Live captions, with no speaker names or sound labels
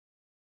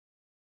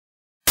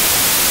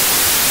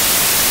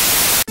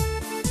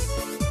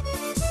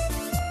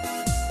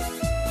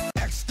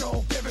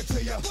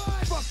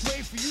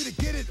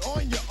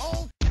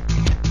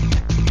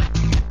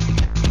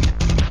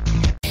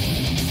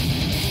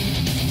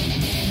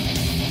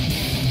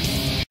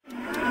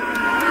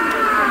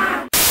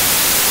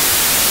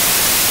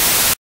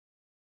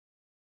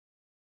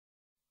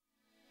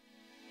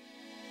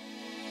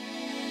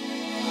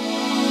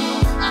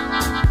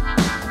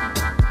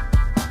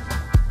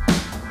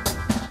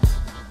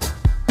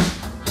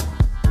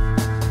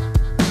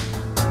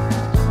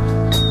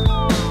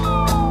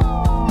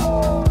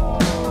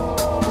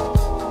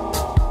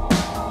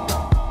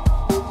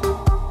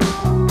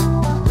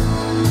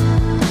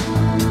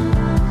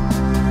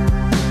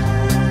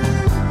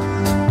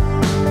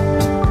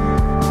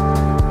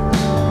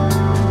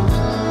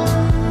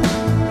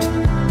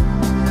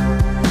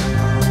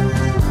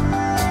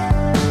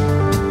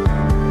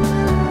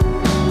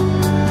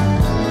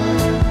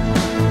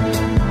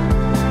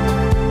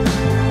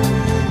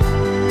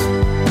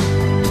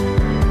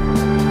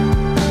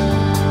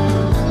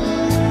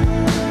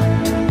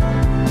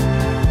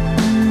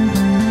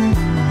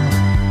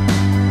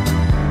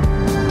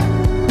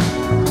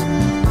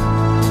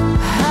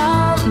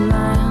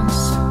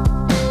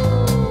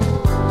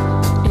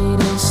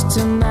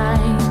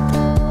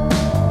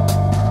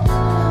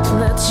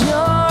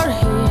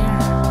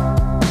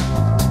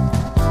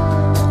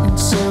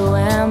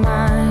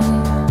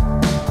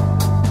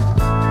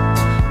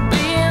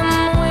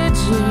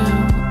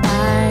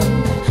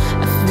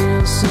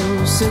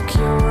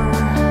secure.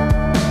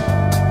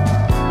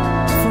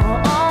 For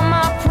all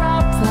my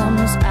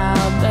problems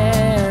out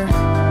there,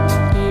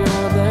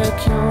 you're the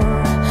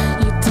cure.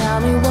 You tell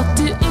me what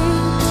to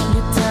eat,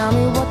 you tell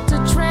me what to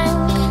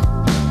drink,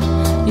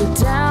 you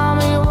tell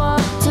me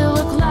what to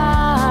look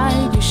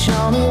like, you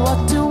show me what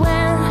to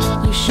wear,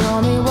 you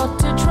show me what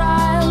to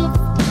drive,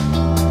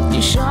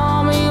 you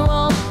show me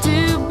what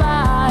to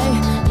buy,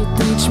 you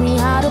teach me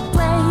how to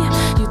play,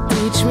 you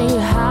teach me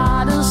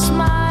how to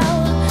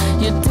smile,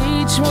 you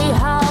teach me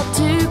how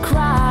to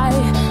cry,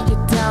 you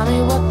tell me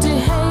what to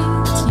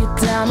hate, you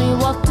tell me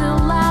what to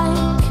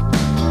like,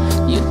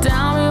 you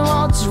tell me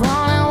what's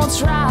wrong and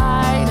what's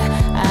right.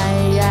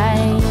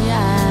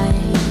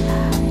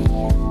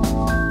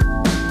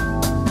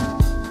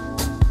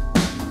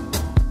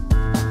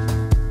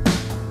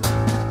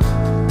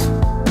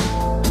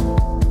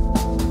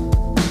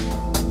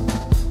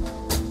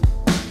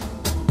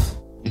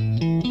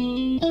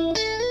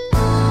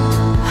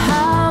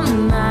 How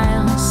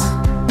nice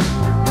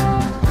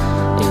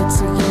it's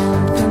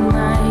again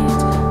tonight,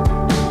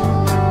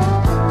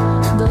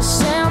 the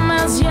same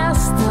as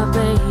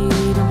yesterday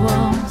it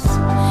was,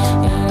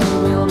 and it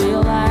will be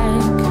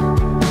like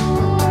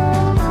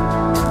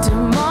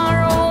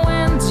tomorrow,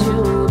 and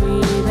you'll be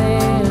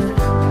there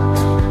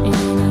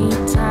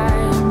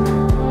anytime.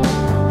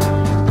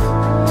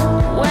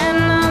 When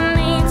I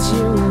need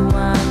you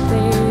out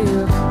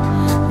there,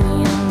 the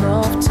end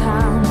of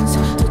times,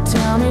 to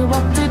tell me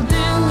what to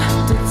do,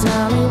 to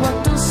tell me what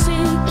to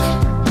seek,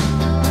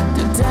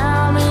 to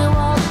tell me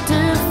what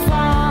to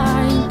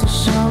find, to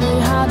show me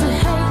how to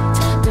hate,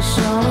 to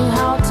show me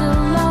how to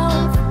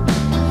love,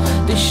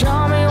 to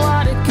show me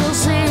what a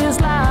kiss is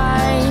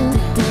like, to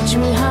teach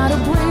me how to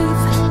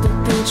breathe, to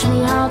teach me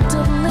how to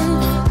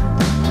live,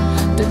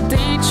 to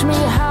teach me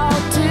how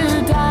to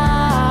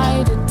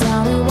die, to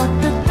tell me what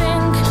to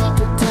think,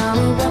 to tell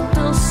me what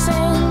to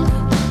sing,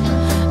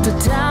 to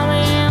tell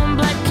me in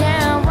black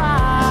and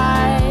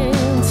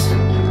white.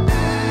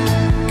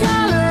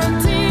 Color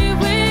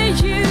TV,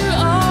 you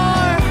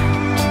are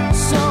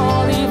so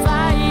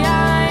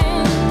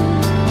divine.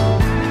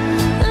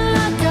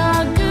 Like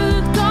a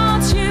good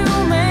God, you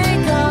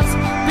make us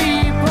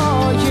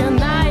people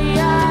unite.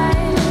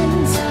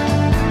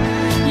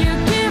 You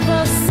give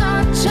us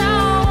such a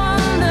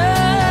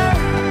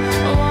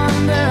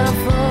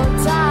wonderful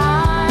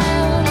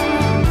time.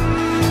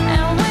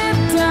 And with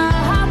the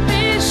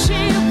happy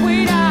sheep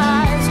with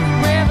eyes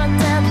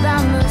riveted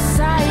down the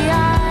side.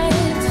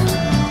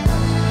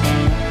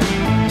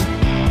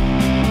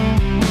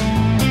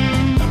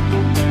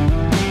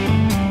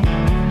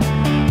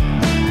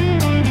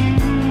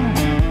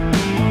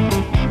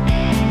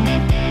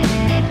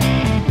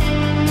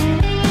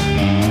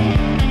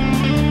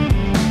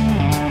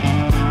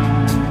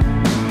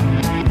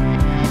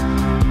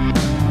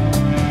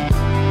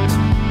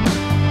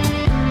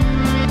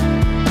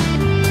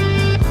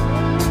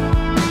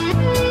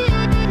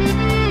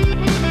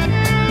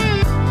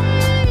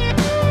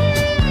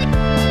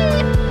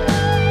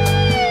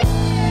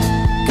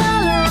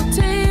 Color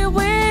TV,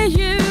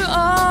 you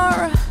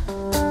are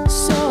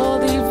so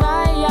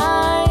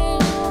divine.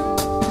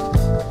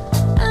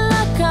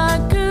 Like a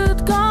good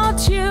God,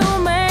 you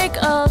make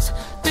us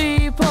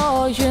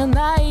people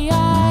unite.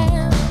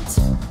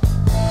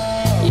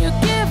 You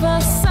give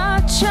us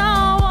such a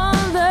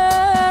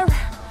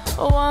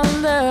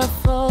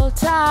wonderful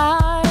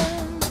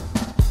time.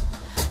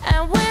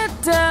 And with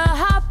the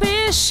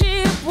happy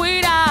sheep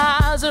with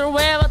eyes, or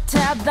wave a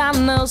tap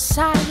down the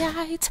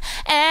side.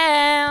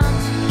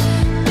 And